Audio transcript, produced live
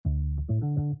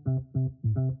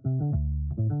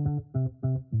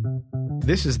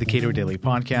This is the Cato Daily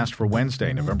Podcast for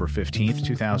Wednesday, November 15th,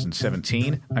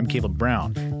 2017. I'm Caleb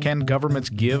Brown. Can governments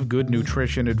give good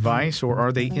nutrition advice, or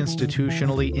are they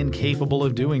institutionally incapable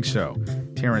of doing so?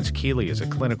 Terence Keeley is a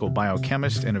clinical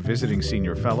biochemist and a visiting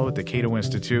senior fellow at the Cato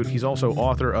Institute. He's also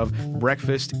author of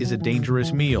Breakfast is a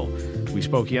Dangerous Meal. We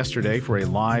spoke yesterday for a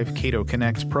live Cato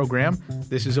Connects program.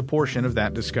 This is a portion of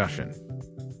that discussion.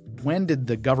 When did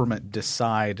the government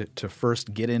decide to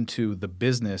first get into the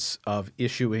business of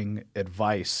issuing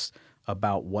advice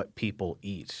about what people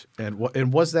eat? And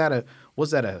was that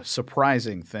a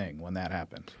surprising thing when that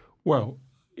happened? Well,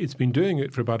 it's been doing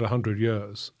it for about 100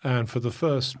 years. And for the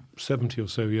first 70 or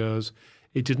so years,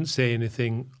 it didn't say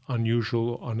anything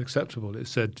unusual or unacceptable. It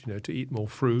said, to eat more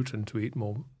fruit and to eat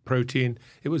more protein.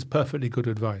 It was perfectly good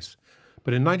advice.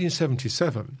 But in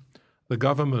 1977, the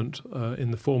government,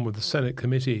 in the form of the Senate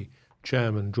Committee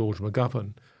Chairman George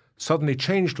McGovern, suddenly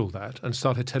changed all that and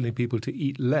started telling people to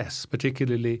eat less,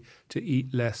 particularly to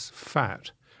eat less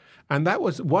fat. And that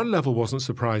was, one level wasn't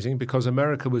surprising because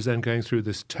America was then going through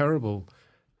this terrible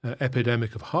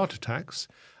epidemic of heart attacks.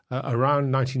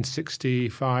 Around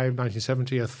 1965,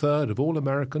 1970, a third of all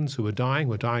Americans who were dying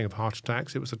of heart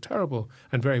attacks. It was a terrible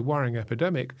and very worrying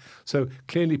epidemic. So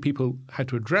clearly people had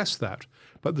to address that.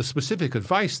 But the specific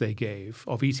advice they gave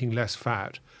of eating less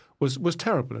fat was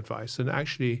terrible advice and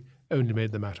actually only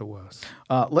made the matter worse.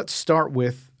 Let's start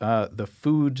with the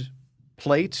food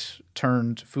plate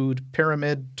turned food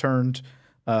pyramid turned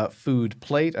food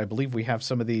plate. I believe we have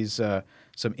some of these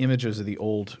some images of the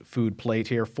old food plate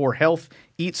here. For health,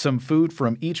 eat some food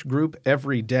from each group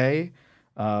every day.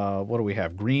 What do we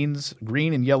have? Green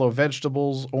and yellow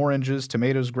vegetables, oranges,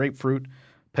 tomatoes, grapefruit,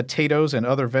 potatoes and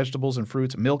other vegetables and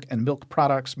fruits, milk and milk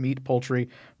products, meat, poultry,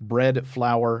 bread,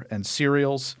 flour, and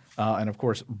cereals, and of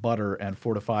course butter and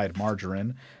fortified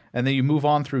margarine. And then you move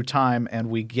on through time, and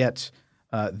we get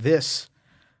this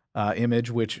image,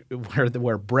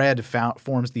 where bread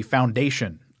forms the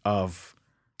foundation of.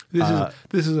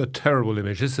 This is a terrible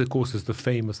image. This, of course, is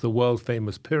the world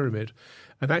famous pyramid.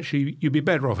 And actually, you'd be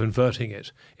better off inverting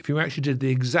it. If you actually did the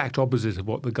exact opposite of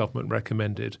what the government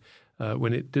recommended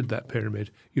when it did that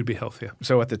pyramid, you'd be healthier.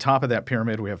 So at the top of that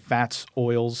pyramid, we have fats,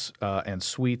 oils, and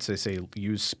sweets. They say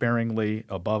use sparingly.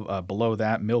 Below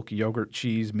that, milk, yogurt,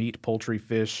 cheese, meat, poultry,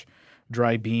 fish,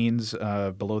 dry beans.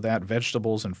 Below that,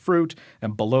 vegetables and fruit.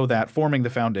 And below that, forming the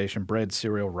foundation, bread,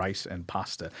 cereal, rice, and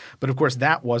pasta. But of course,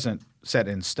 that wasn't set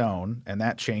in stone, and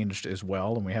that changed as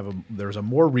well. And there's a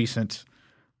more recent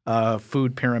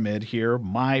food pyramid here.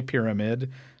 My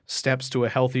pyramid, steps to a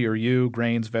healthier you: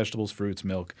 grains, vegetables, fruits,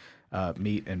 milk,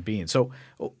 meat, and beans. So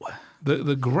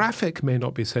the graphic may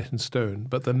not be set in stone,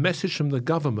 but the message from the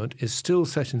government is still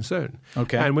set in stone.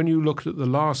 Okay. And when you looked at the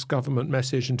last government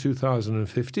message in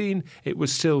 2015, it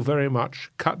was still very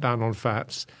much cut down on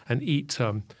fats and eat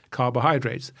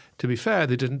carbohydrates. To be fair,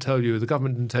 the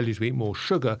government didn't tell you to eat more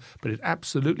sugar, but it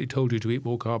absolutely told you to eat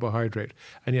more carbohydrate.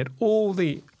 And yet all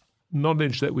the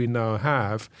knowledge that we now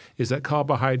have is that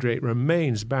carbohydrate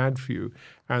remains bad for you,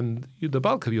 and the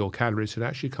bulk of your calories should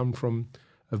actually come from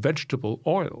vegetable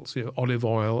oils, olive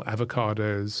oil,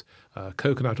 avocados,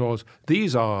 coconut oils.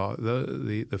 These are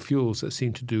the fuels that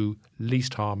seem to do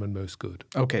least harm and most good.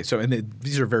 Okay, so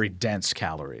these are very dense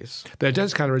calories. They're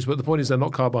dense calories, but the point is they're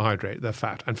not carbohydrate, they're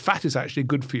fat. And fat is actually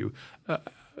good for you.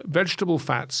 Vegetable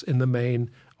fats in the main,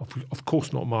 of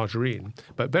course not margarine,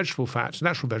 but vegetable fats,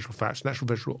 natural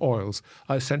vegetable oils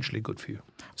are essentially good for you.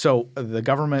 So the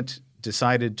government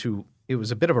decided it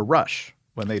was a bit of a rush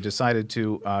when they decided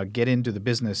to get into the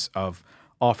business of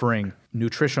offering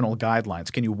nutritional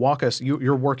guidelines. Can you walk us –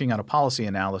 you're working on a policy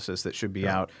analysis that should be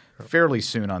out fairly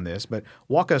soon on this, but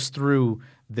walk us through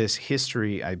this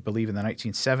history, I believe in the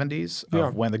 1970s,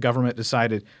 of when the government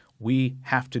decided we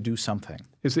have to do something.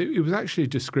 It was actually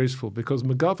disgraceful because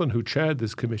McGovern, who chaired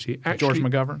this committee – George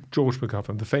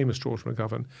McGovern, the famous George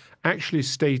McGovern, actually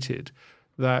stated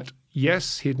that,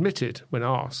 yes, he admitted when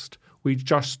asked, we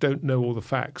just don't know all the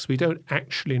facts. We don't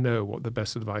actually know what the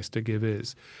best advice to give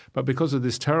is. But because of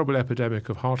this terrible epidemic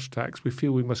of heart attacks, we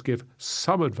feel we must give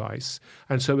some advice.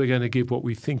 And so we're going to give what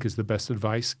we think is the best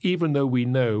advice, even though we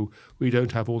know we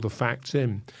don't have all the facts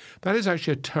in. That is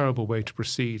actually a terrible way to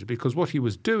proceed, because what he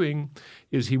was doing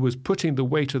is he was putting the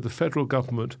weight of the federal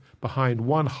government behind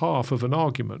one half of an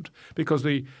argument, because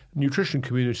the nutrition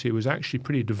community was actually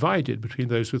pretty divided between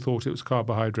those who thought it was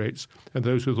carbohydrates and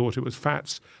those who thought it was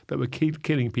fats that were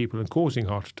killing people and causing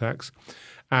heart attacks.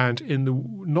 And in the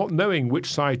not knowing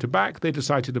which side to back, they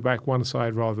decided to back one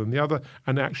side rather than the other,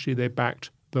 and actually they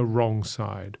backed the wrong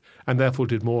side and therefore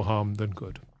did more harm than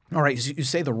good. All right, so you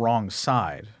say the wrong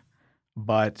side.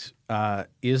 But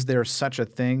is there such a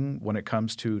thing when it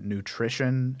comes to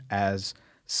nutrition as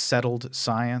settled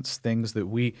science, things that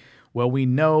we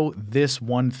know this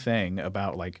one thing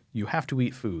about, like you have to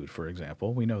eat food, for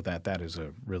example. We know that that is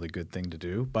a really good thing to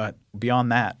do. But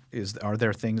beyond that, are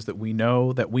there things that we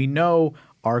know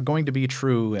are going to be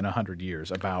true in 100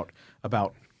 years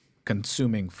about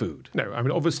consuming food? No, I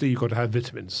mean, obviously you've got to have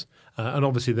vitamins. And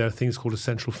obviously there are things called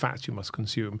essential fats you must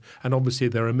consume. And obviously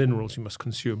there are minerals you must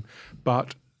consume.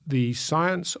 But the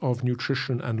science of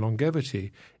nutrition and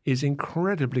longevity is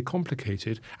incredibly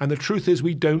complicated. And the truth is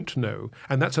we don't know.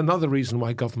 And that's another reason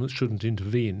why governments shouldn't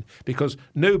intervene, because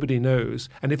nobody knows.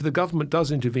 And if the government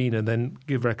does intervene and then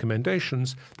give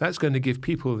recommendations, that's going to give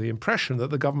people the impression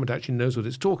that the government actually knows what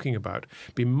it's talking about.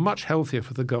 It'd be much healthier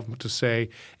for the government to say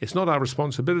it's not our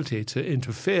responsibility to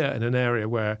interfere in an area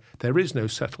where there is no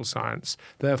settled science.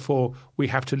 Therefore, we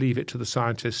have to leave it to the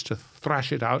scientists to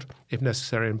thrash it out, if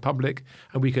necessary, in public,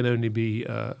 and we can only be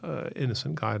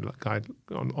innocent guide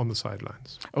on the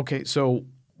sidelines. Okay, so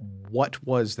what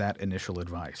was that initial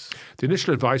advice? The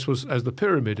initial advice was, as the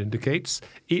pyramid indicates,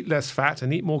 eat less fat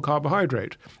and eat more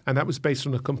carbohydrate. And that was based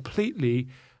on a completely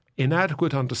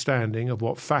inadequate understanding of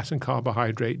what fat and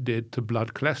carbohydrate did to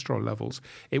blood cholesterol levels.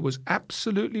 It was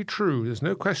absolutely true, there's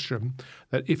no question,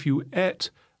 that if you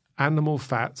ate animal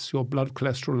fats, your blood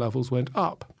cholesterol levels went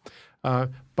up.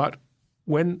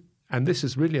 And this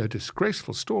is really a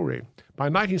disgraceful story. By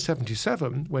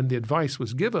 1977, when the advice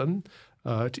was given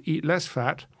to eat less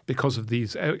fat because of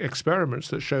these experiments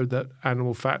that showed that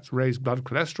animal fats raised blood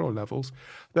cholesterol levels,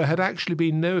 there had actually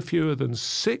been no fewer than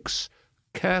 6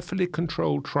 carefully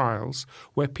controlled trials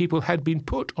where people had been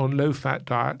put on low-fat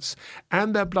diets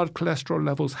and their blood cholesterol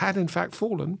levels had in fact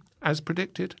fallen, as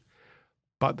predicted,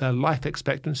 but their life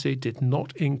expectancy did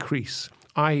not increase,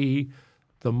 i.e.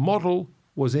 the model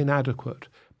was inadequate.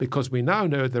 Because we now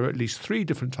know there are at least 3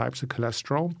 different types of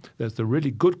cholesterol. There's the really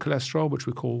good cholesterol, which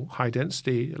we call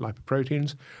high-density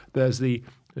lipoproteins. There's the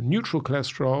neutral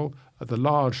cholesterol, the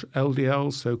large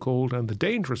LDLs, so-called, and the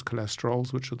dangerous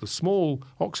cholesterols, which are the small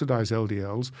oxidized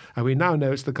LDLs. And we now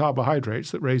know it's the carbohydrates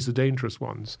that raise the dangerous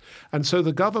ones. And so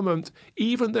the government,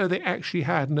 even though they actually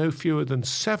had no fewer than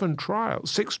 6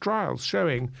 trials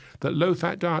showing that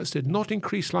low-fat diets did not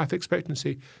increase life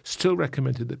expectancy, still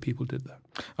recommended that people did that.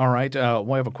 All right.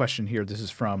 We have a question here. This is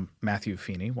from Matthew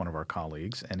Feeney, one of our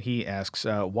colleagues, and he asks,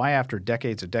 why after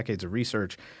decades of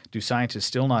research do scientists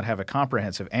still not have a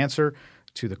comprehensive answer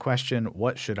to the question,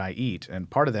 what should I eat? And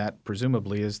part of that,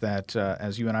 presumably, is that,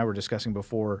 as you and I were discussing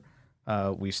before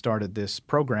we started this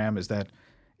program, is that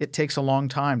it takes a long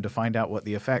time to find out what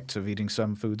the effects of eating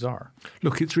some foods are.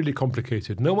 Look, it's really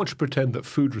complicated. No one should pretend that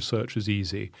food research is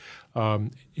easy.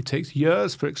 It takes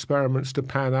years for experiments to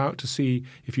pan out to see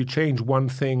if you change one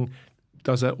thing,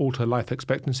 does that alter life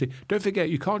expectancy? Don't forget,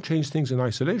 you can't change things in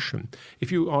isolation.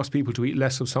 If you ask people to eat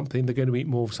less of something, they're going to eat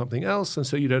more of something else, and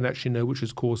so you don't actually know which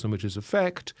is cause and which is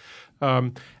effect.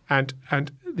 And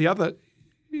the other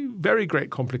very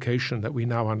great complication that we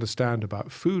now understand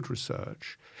about food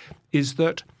research is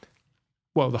that,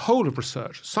 well, the whole of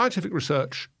research, scientific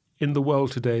research in the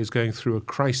world today is going through a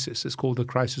crisis. It's called the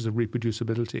crisis of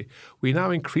reproducibility. We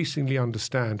now increasingly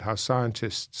understand how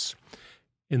scientists,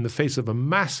 in the face of a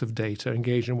massive data,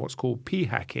 engage in what's called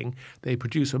p-hacking. They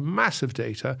produce a massive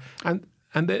data and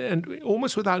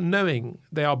almost without knowing,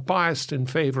 they are biased in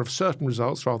favor of certain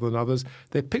results rather than others.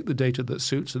 They pick the data that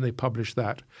suits and they publish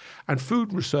that. And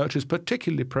food research is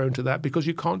particularly prone to that because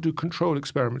you can't do control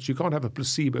experiments. You can't have a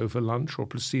placebo for lunch or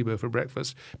placebo for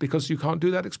breakfast because you can't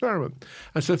do that experiment.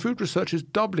 And so food research is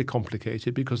doubly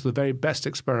complicated because the very best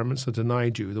experiments are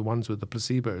denied you, the ones with the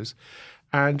placebos.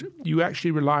 And you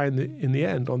actually rely in the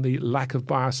end on the lack of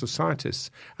bias of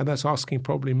scientists. And that's asking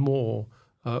probably more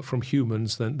from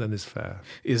humans than is fair.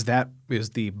 Is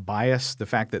the bias, the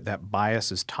fact that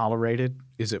bias is tolerated,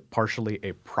 is it partially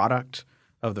a product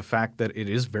of the fact that it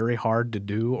is very hard to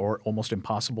do or almost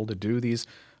impossible to do these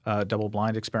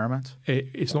double-blind experiments?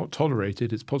 It's not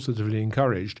tolerated. It's positively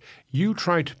encouraged. You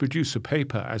tried to produce a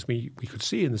paper, as we could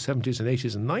see in the 70s and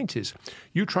 80s and 90s.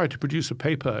 You tried to produce a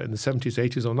paper in the 70s,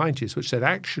 80s or 90s which said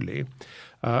actually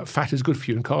fat is good for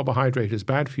you and carbohydrate is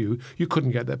bad for you. You couldn't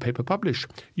get that paper published.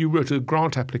 You wrote a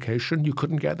grant application. You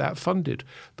couldn't get that funded.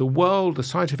 The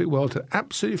scientific world had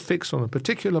absolutely fixed on a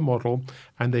particular model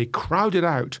and they crowded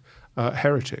out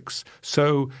heretics.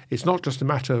 So it's not just a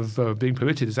matter of being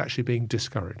permitted, it's actually being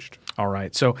discouraged. All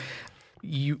right. So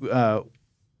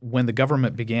when the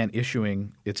government began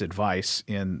issuing its advice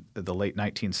in the late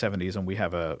 1970s, and we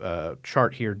have a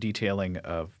chart here detailing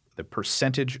of the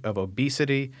percentage of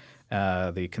obesity,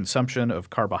 the consumption of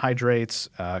carbohydrates,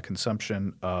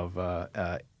 consumption of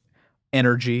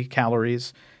energy,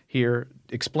 calories here.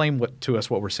 Explain to us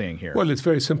what we're seeing here. Well, it's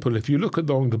very simple. If you look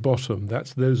along the bottom,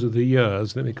 those are the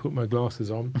years. Let me put my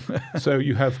glasses on. So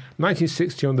you have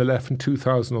 1960 on the left and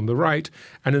 2000 on the right.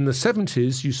 And in the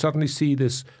 70s, you suddenly see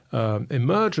this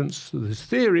emergence, this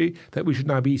theory that we should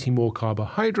now be eating more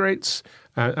carbohydrates.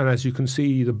 And as you can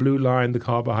see, the blue line, the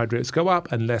carbohydrates go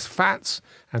up and less fats.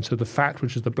 And so the fat,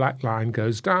 which is the black line,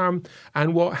 goes down.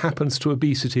 And what happens to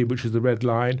obesity, which is the red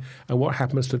line, and what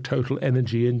happens to total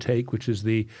energy intake, which is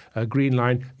the green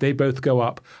line, they both go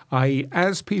up. I.e.,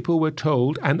 as people were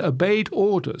told and obeyed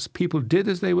orders, people did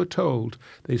as they were told.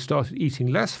 They started eating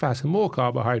less fat and more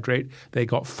carbohydrate. They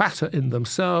got fatter in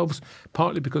themselves,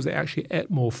 partly because they actually ate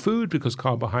more food, because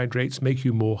carbohydrates make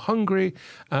you more hungry,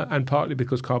 and partly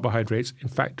because carbohydrates, in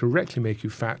fact, directly make you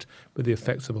fat with the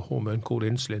effects of a hormone called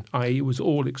insulin, i.e. it was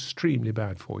all extremely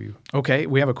bad for you. Okay,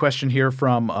 we have a question here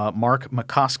from Mark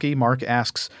McCoskey. Mark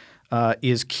asks,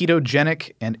 is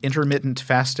ketogenic and intermittent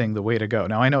fasting the way to go?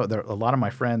 Now, I know a lot of my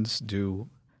friends do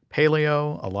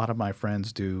paleo. A lot of my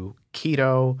friends do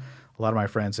keto. A lot of my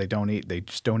friends, they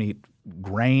just don't eat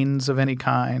grains of any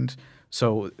kind.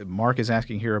 So Mark is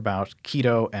asking here about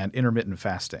keto and intermittent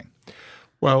fasting.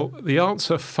 Well, the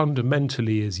answer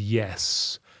fundamentally is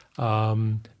yes.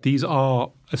 These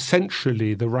are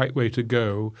essentially the right way to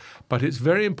go, but it's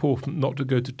very important not to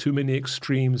go to too many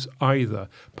extremes either.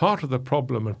 Part of the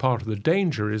problem and part of the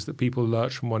danger is that people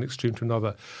lurch from one extreme to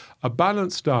another. A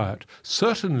balanced diet,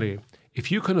 certainly,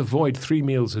 if you can avoid 3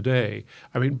 meals a day,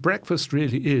 I mean, breakfast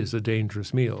really is a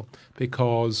dangerous meal,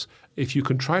 because if you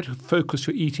can try to focus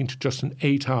your eating to just an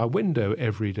 8-hour window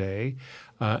every day,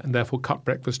 and therefore cut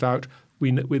breakfast out,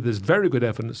 there's very good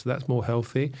evidence that's more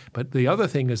healthy. But the other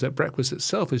thing is that breakfast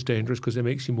itself is dangerous because it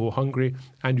makes you more hungry,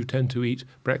 and you tend to eat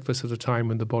breakfast at a time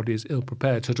when the body is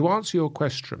ill-prepared. So to answer your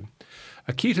question,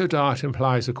 a keto diet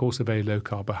implies, of course, a very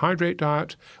low-carbohydrate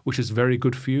diet, which is very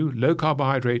good for you. Low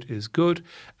carbohydrate is good,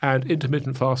 and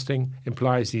intermittent fasting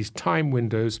implies these time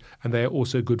windows, and they are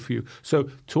also good for you. So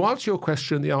to answer your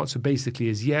question, the answer basically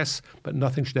is yes, but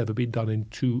nothing should ever be done in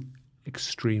too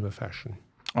extreme a fashion.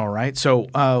 All right. So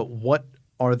what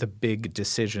are the big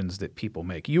decisions that people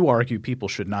make? You argue people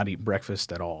should not eat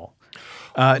breakfast at all.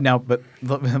 Now, but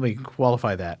let me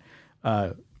qualify that.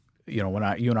 When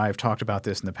you and I have talked about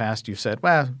this in the past, you've said,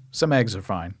 well, some eggs are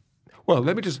fine. Well,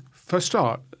 let me just first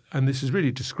start, and this is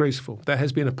really disgraceful. There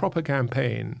has been a propaganda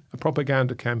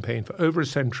campaign for over a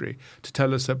century to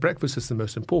tell us that breakfast is the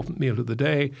most important meal of the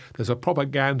day. There's a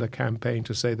propaganda campaign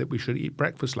to say that we should eat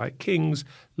breakfast like kings,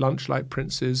 lunch like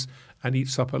princes, and eat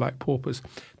supper like paupers.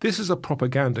 This is a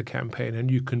propaganda campaign, and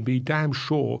you can be damn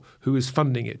sure who is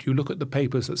funding it. You look at the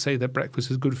papers that say that breakfast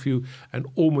is good for you, and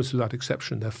almost without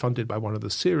exception, they're funded by one of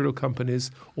the cereal companies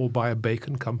or by a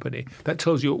bacon company. That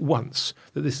tells you at once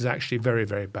that this is actually very,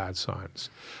 very bad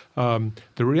science.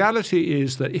 The reality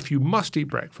is that if you must eat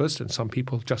breakfast, and some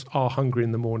people just are hungry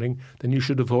in the morning, then you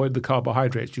should avoid the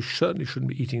carbohydrates. You certainly shouldn't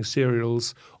be eating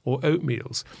cereals or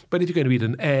oatmeals. But if you're going to eat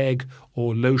an egg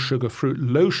or low sugar fruit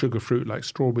like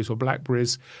strawberries or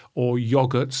blackberries, or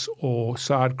yogurts or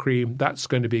sour cream, that's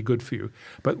going to be good for you.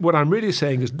 But what I'm really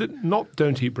saying is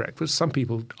don't eat breakfast. Some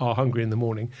people are hungry in the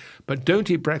morning, but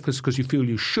don't eat breakfast because you feel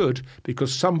you should,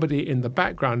 because somebody in the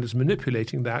background is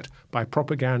manipulating that by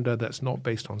propaganda that's not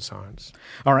based on science.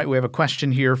 All right. We have a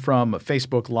question here from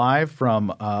Facebook Live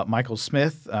from Michael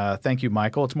Smith. Thank you,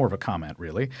 Michael. It's more of a comment,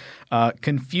 really.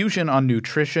 Confusion on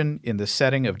nutrition in the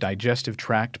setting of digestive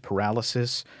tract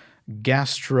paralysis,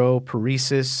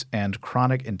 gastroparesis, and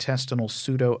chronic intestinal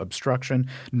pseudo-obstruction.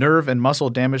 Nerve and muscle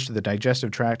damage to the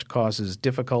digestive tract causes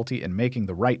difficulty in making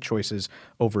the right choices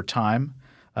over time.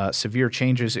 Severe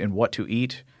changes in what to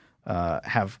eat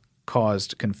have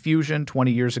caused confusion.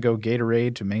 20 years ago,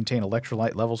 Gatorade to maintain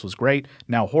electrolyte levels was great.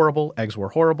 Now horrible. Eggs were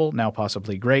horrible. Now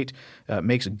possibly great.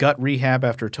 Makes gut rehab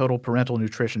after total parental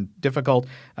nutrition difficult.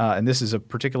 And this is of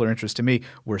particular interest to me.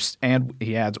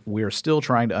 He adds, we're still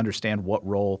trying to understand what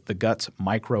role the gut's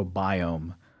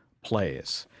microbiome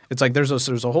plays. It's like there's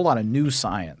a whole lot of new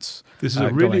science. This is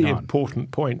a really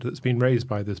important point that's been raised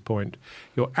by this point.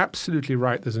 You're absolutely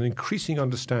right. There's an increasing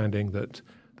understanding that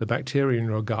the bacteria in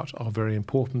your gut are very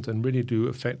important and really do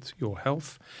affect your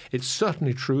health. It's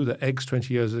certainly true that eggs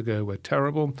 20 years ago were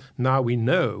terrible. Now we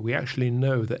actually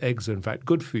know that eggs are in fact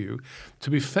good for you.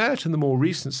 To be fair to the more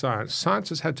recent science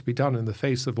has had to be done in the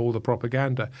face of all the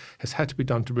propaganda, has had to be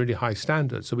done to really high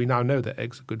standards. So we now know that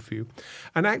eggs are good for you.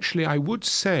 And actually, I would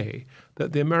say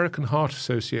that the American Heart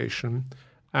Association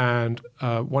And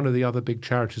one of the other big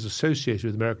charities associated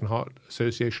with the American Heart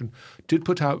Association did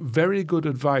put out very good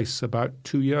advice about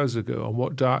 2 years ago on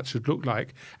what diet should look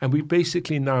like. And we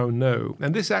basically now know,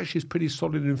 and this actually is pretty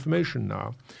solid information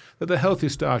now, that the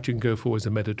healthiest diet you can go for is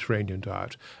a Mediterranean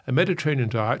diet. A Mediterranean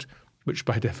diet, which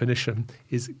by definition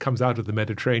comes out of the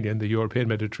Mediterranean, the European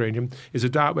Mediterranean, is a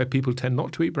diet where people tend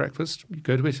not to eat breakfast. You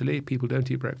go to Italy, people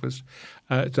don't eat breakfast.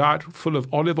 A diet full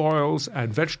of olive oils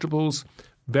and vegetables,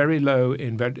 very low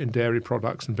in dairy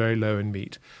products and very low in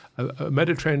meat. A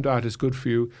Mediterranean diet is good for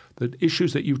you. The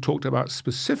issues that you've talked about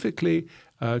specifically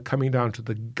coming down to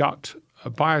the gut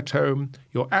biotome,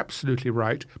 you're absolutely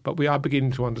right, but we are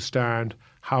beginning to understand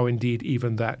how indeed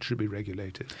even that should be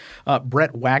regulated.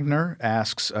 Brett Wagner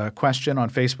asks a question on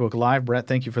Facebook Live. Brett,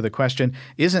 thank you for the question.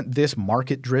 Isn't this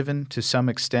market-driven to some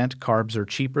extent? Carbs are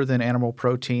cheaper than animal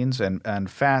proteins and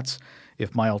fats.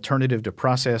 If my alternative to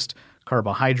processed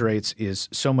carbohydrates is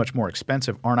so much more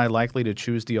expensive, aren't I likely to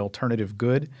choose the alternative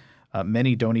good?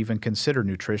 Many don't even consider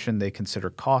nutrition. They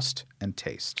consider cost and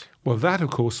taste. Well, that,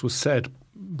 of course, was said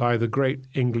by the great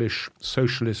English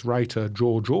socialist writer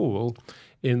George Orwell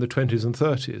in the 20s and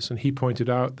 30s. And he pointed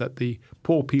out that the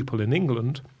poor people in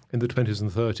England in the 20s and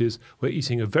 30s were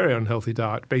eating a very unhealthy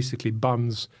diet, basically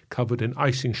buns covered in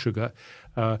icing sugar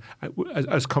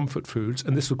as comfort foods.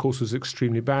 And this, of course, was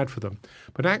extremely bad for them.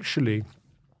 But actually,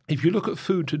 if you look at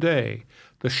food today,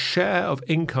 the share of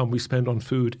income we spend on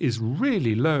food is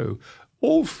really low.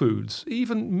 All foods,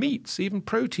 even meats, even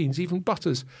proteins, even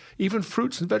butters, even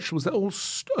fruits and vegetables, they're all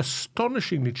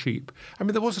astonishingly cheap. I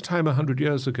mean, there was a time 100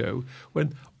 years ago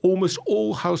when almost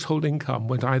all household income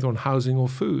went either on housing or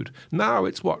food. Now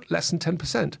it's, less than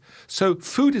 10%. So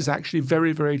food is actually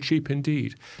very, very cheap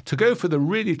indeed. To go for the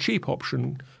really cheap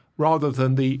option rather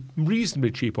than the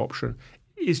reasonably cheap option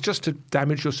is just to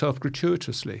damage yourself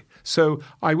gratuitously. So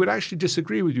I would actually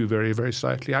disagree with you very, very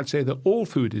slightly. I'd say that all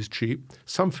food is cheap.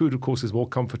 Some food, of course, is more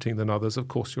comforting than others. Of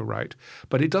course, you're right.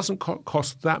 But it doesn't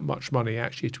cost that much money,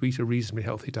 actually, to eat a reasonably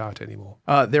healthy diet anymore.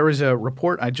 There was a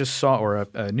report I just saw, or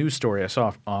a news story I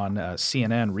saw on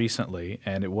CNN recently,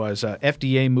 and it was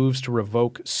FDA moves to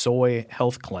revoke soy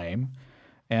health claim.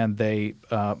 And they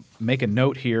make a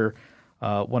note here,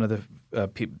 one of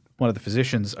the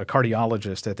physicians, a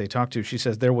cardiologist that they talked to, she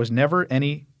says there were never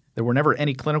any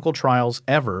clinical trials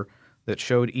ever that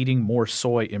showed eating more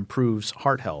soy improves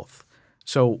heart health.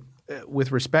 So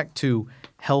with respect to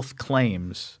health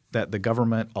claims that the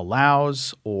government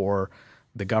allows or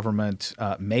the government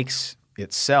makes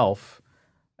itself,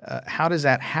 how does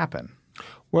that happen?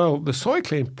 Well, the soy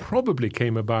claim probably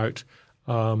came about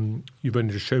you've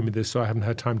only just shown me this, so I haven't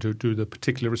had time to do the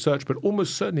particular research, but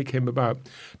almost certainly came about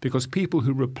because people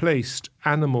who replaced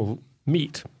animal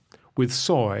meat with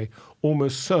soy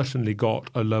almost certainly got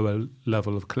a lower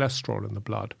level of cholesterol in the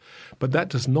blood. But that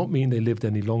does not mean they lived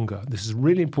any longer. This is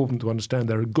really important to understand.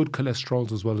 There are good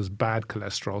cholesterols as well as bad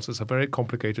cholesterols. It's a very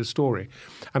complicated story.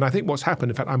 And I think what's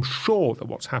happened, in fact, I'm sure that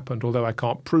what's happened, although I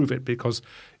can't prove it because,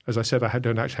 as I said, I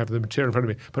don't actually have the material in front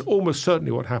of me, but almost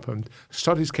certainly what happened,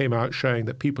 studies came out showing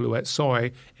that people who ate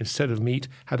soy instead of meat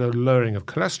had a lowering of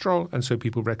cholesterol, and so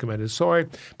people recommended soy.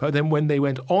 But then when they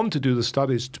went on to do the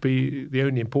studies to be the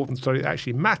only important study that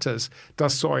actually matters,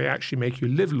 does soy actually make you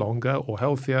live longer or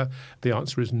healthier? The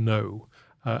answer is no.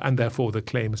 And therefore the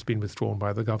claim has been withdrawn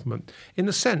by the government. In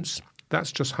a sense,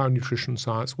 that's just how nutrition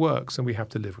science works, and we have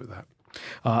to live with that.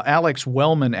 Alex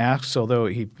Wellman asks, although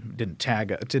he didn't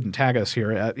tag us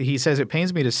here, he says, it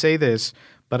pains me to say this,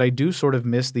 but I do sort of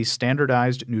miss the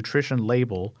standardized nutrition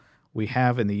label we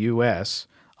have in the U.S.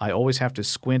 I always have to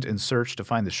squint and search to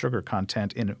find the sugar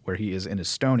content where he is in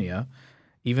Estonia,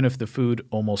 even if the food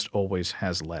almost always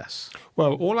has less.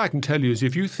 Well, all I can tell you is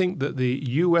if you think that the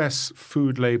U.S.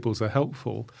 food labels are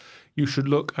helpful, you should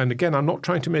look, and again, I'm not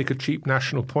trying to make a cheap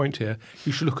national point here,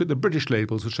 you should look at the British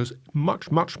labels, which is much,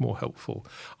 much more helpful.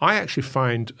 I actually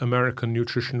find American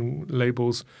nutrition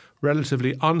labels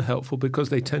relatively unhelpful because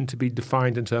they tend to be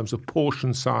defined in terms of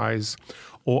portion size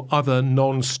or other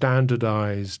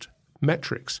non-standardized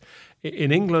metrics.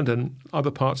 In England and other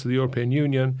parts of the European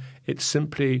Union, it's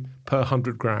simply per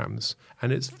 100 grams.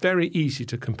 And it's very easy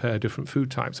to compare different food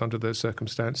types under those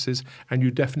circumstances, and you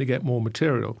definitely get more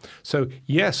material. So,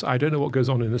 yes, I don't know what goes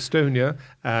on in Estonia,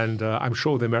 and I'm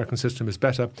sure the American system is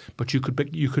better, but you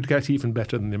could get even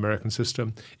better than the American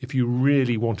system if you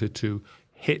really wanted to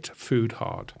hit food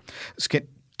hard.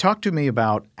 Talk to me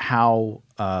about how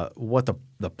what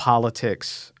the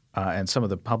politics and some of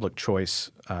the public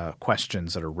choice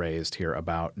questions that are raised here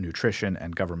about nutrition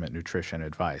and government nutrition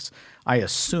advice. I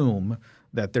assume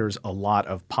that there's a lot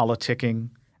of politicking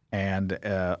and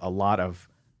a lot of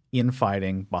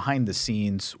infighting behind the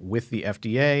scenes with the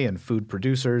FDA and food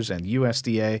producers and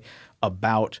USDA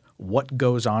about what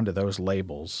goes onto those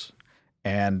labels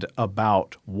and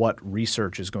about what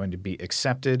research is going to be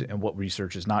accepted and what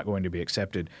research is not going to be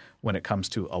accepted when it comes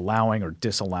to allowing or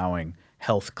disallowing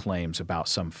health claims about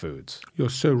some foods. You're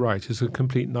so right. It's a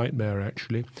complete nightmare,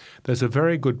 actually. There's a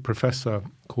very good professor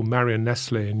called Marion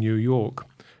Nestle in New York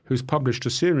who's published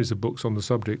a series of books on the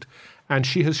subject, and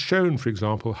she has shown, for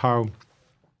example, how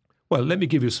well, let me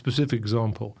give you a specific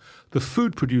example. The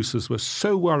food producers were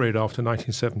so worried after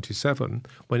 1977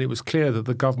 when it was clear that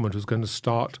the federal government was going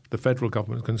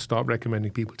to start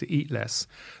recommending people to eat less,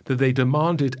 that they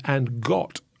demanded and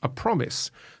got a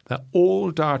promise that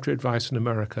all dietary advice in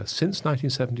America since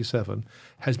 1977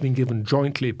 has been given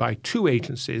jointly by two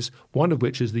agencies, one of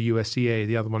which is the USDA,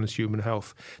 the other one is Human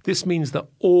Health. This means that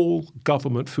all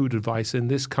government food advice in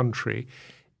this country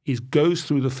goes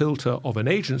through the filter of an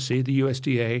agency, the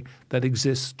USDA, that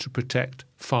exists to protect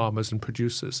farmers and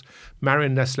producers.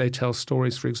 Marion Nestle tells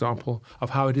stories, for example,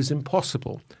 of how it is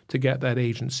impossible to get that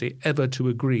agency ever to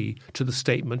agree to the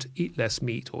statement, eat less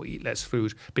meat or eat less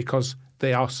food, because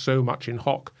they are so much in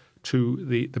hock to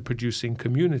the producing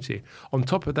community. On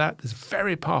top of that, there's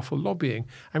very powerful lobbying.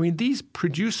 I mean, these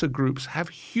producer groups have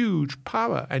huge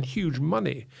power and huge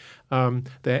money.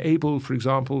 They're able, for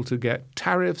example, to get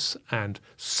tariffs and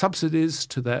subsidies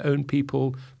to their own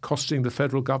people, costing the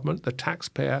federal government, the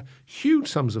taxpayer, huge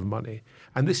sums of money.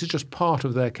 And this is just part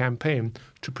of their campaign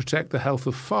to protect the health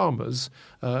of farmers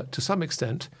to some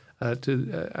extent, at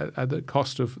the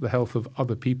cost of the health of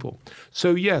other people.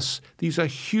 So yes, these are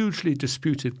hugely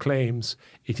disputed claims.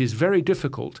 It is very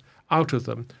difficult out of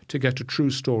them to get a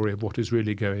true story of what is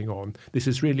really going on. This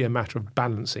is really a matter of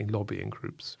balancing lobbying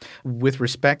groups. With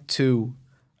respect to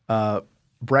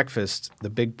breakfast,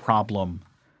 the big problem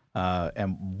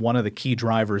and one of the key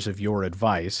drivers of your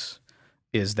advice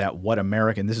is that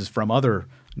this is from other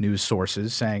news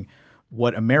sources saying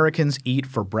what Americans eat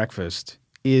for breakfast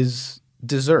is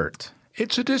dessert.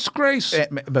 It's a disgrace.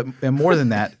 But more than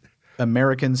that,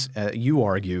 Americans, you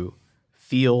argue,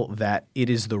 feel that it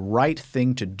is the right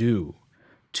thing to do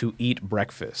to eat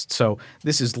breakfast. So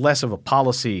this is less of a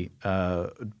policy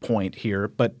point here,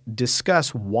 but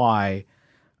discuss why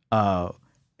a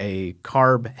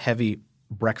carb-heavy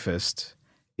breakfast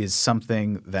is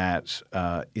something that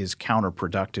is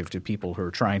counterproductive to people who are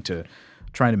trying to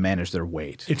manage their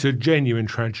weight. It's a genuine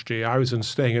tragedy. I was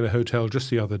staying in a hotel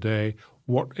just the other day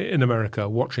in America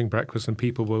watching breakfast, and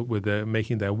people were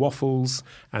making their waffles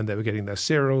and they were getting their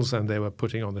cereals and they were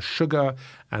putting on the sugar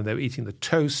and they were eating the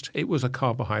toast. It was a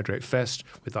carbohydrate fest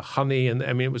with the honey, and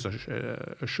I mean it was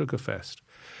a sugar fest.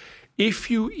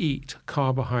 If you eat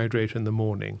carbohydrate in the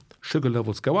morning, sugar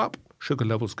levels go up, sugar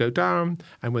levels go down,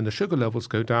 and when the sugar levels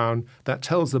go down, that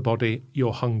tells the body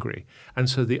you're hungry. And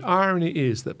so the irony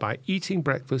is that by eating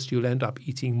breakfast, you'll end up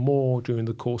eating more during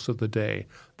the course of the day.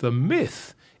 The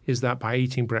myth is that by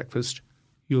eating breakfast,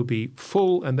 you'll be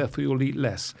full and therefore you'll eat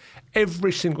less.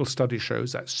 Every single study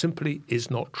shows that simply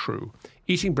is not true.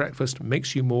 Eating breakfast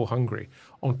makes you more hungry.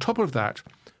 On top of that,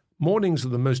 mornings are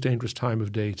the most dangerous time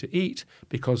of day to eat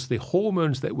because the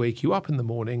hormones that wake you up in the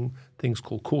morning, things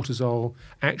called cortisol,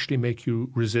 actually make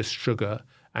you resist sugar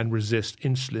and resist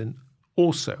insulin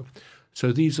also.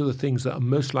 So these are the things that are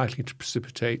most likely to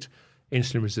precipitate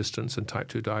insulin resistance and type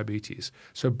 2 diabetes.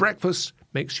 So breakfast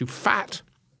makes you fat,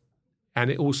 and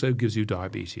it also gives you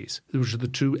diabetes, which are the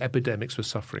two epidemics we're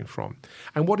suffering from.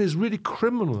 And what is really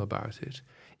criminal about it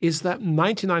is that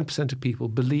 99% of people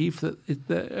believe that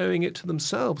they're owing it to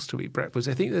themselves to eat breakfast.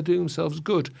 They think they're doing themselves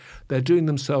good. They're doing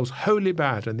themselves wholly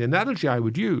bad. And the analogy I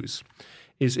would use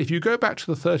is if you go back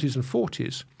to the 30s and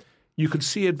 40s, you could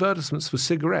see advertisements for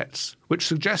cigarettes, which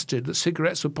suggested that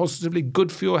cigarettes were positively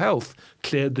good for your health,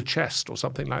 cleared the chest or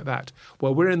something like that.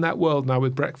 Well, we're in that world now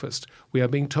with breakfast. We are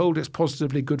being told it's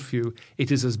positively good for you. It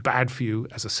is as bad for you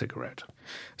as a cigarette.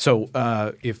 So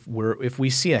if we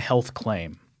see a health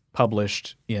claim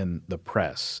published in the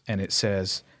press and it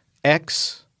says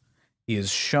X is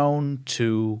shown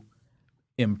to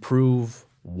improve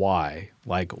Y,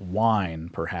 like wine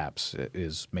perhaps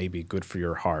is maybe good for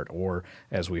your heart, or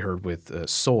as we heard with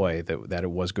soy, that it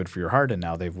was good for your heart, and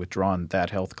now they've withdrawn that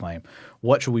health claim.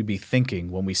 What should we be thinking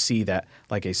when we see that,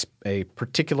 like a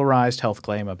particularized health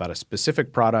claim about a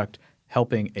specific product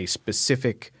helping a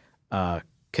specific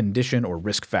condition or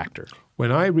risk factor?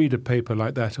 When I read a paper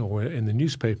like that or in the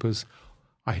newspapers,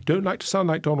 I don't like to sound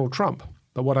like Donald Trump,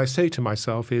 but what I say to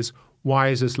myself is, why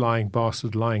is this lying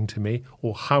bastard lying to me?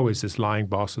 Or how is this lying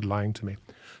bastard lying to me?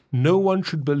 No one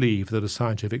should believe that a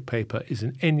scientific paper is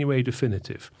in any way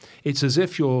definitive. It's as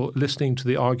if you're listening to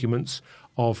the arguments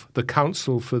of the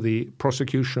counsel for the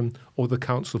prosecution or the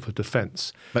counsel for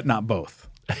defense. But not both.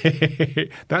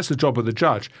 That's the job of the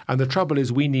judge. And the trouble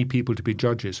is we need people to be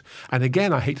judges. And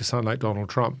again, I hate to sound like Donald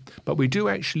Trump, but we do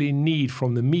actually need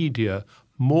from the media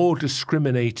more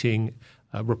discriminating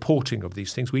reporting of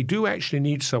these things. We do actually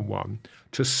need someone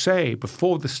to say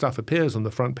before this stuff appears on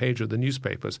the front page of the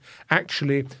newspapers,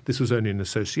 actually, this was only an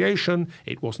association,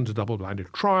 it wasn't a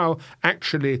double-blinded trial,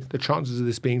 actually, the chances of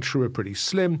this being true are pretty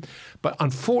slim. But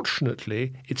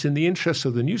unfortunately, it's in the interest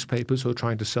of the newspapers who are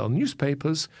trying to sell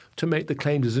newspapers to make the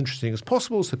claims as interesting as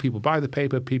possible so people buy the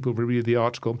paper, people read the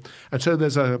article. And so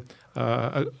there's not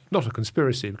a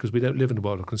conspiracy, because we don't live in a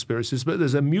world of conspiracies, but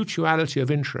there's a mutuality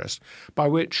of interest by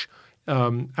which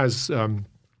as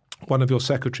one of your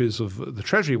secretaries of the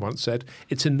Treasury once said,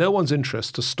 it's in no one's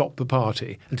interest to stop the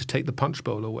party and to take the punch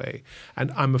bowl away.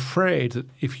 And I'm afraid that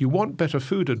if you want better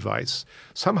food advice,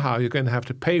 somehow you're going to have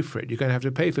to pay for it. You're going to have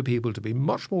to pay for people to be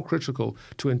much more critical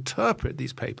to interpret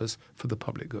these papers for the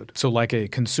public good. So like a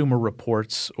Consumer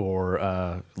Reports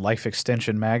or Life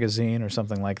Extension magazine or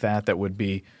something like that, that would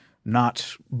be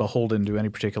not beholden to any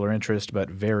particular interest, but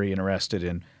very interested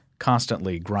in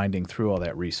constantly grinding through all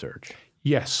that research.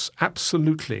 Yes,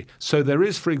 absolutely. So there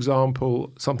is, for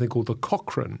example, something called the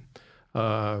Cochrane.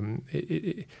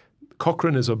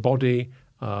 Cochrane is a body,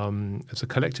 it's a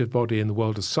collective body in the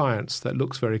world of science that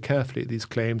looks very carefully at these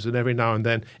claims, and every now and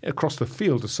then across the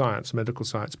field of science, medical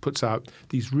science, puts out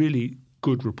these really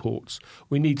good reports.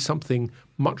 We need something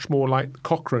much more like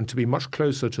Cochrane to be much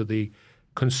closer to the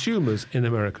consumers in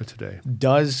America today.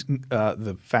 Does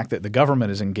the fact that the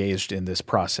government is engaged in this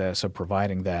process of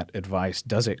providing that advice,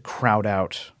 does it crowd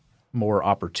out more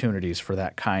opportunities for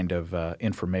that kind of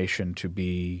information to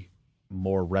be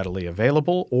more readily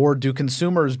available? Or do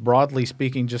consumers, broadly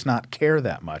speaking, just not care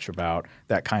that much about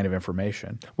that kind of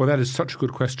information? Well, that is such a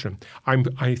good question. I'm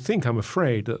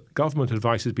afraid that government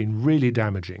advice has been really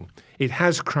damaging. It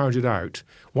has crowded out.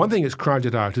 One thing it's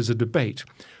crowded out is a debate.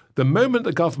 The moment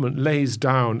the government lays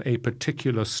down a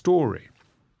particular story,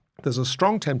 there's a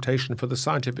strong temptation for the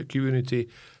scientific community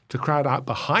to crowd out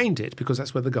behind it, because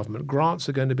that's where the government grants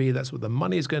are going to be, that's where the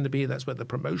money is going to be, that's where the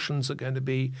promotions are going to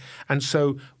be. And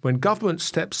so when government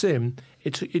steps in,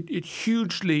 it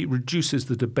hugely reduces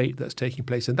the debate that's taking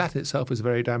place, and that itself is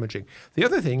very damaging. The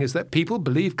other thing is that people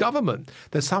believe government.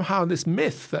 There's somehow this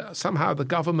myth that somehow the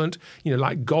government,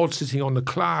 like God sitting on the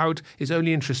cloud, is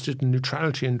only interested in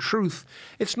neutrality and truth.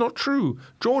 It's not true.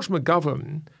 George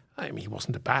McGovern, he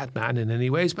wasn't a bad man in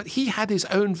any ways, but he had his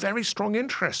own very strong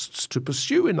interests to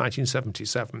pursue in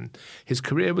 1977. His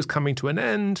career was coming to an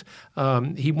end.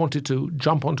 He wanted to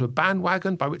jump onto a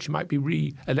bandwagon by which he might be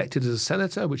re-elected as a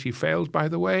senator, which he failed, by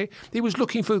the way. He was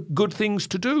looking for good things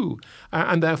to do,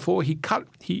 and therefore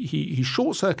he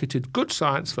short-circuited good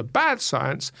science for bad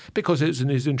science because it was in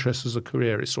his interest as a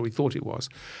careerist, or he thought it was.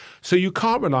 So you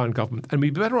can't rely on government, and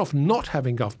we'd be better off not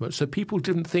having government so people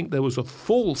didn't think there was a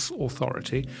false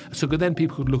authority, so then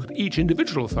people could look at each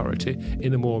individual authority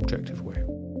in a more objective way.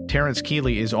 Terence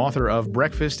Kealey is author of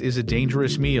Breakfast is a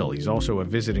Dangerous Meal. He's also a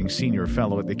visiting senior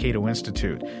fellow at the Cato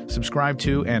Institute. Subscribe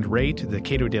to and rate the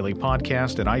Cato Daily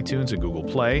Podcast at iTunes and Google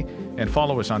Play, and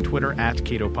follow us on Twitter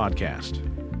 @Cato Podcast.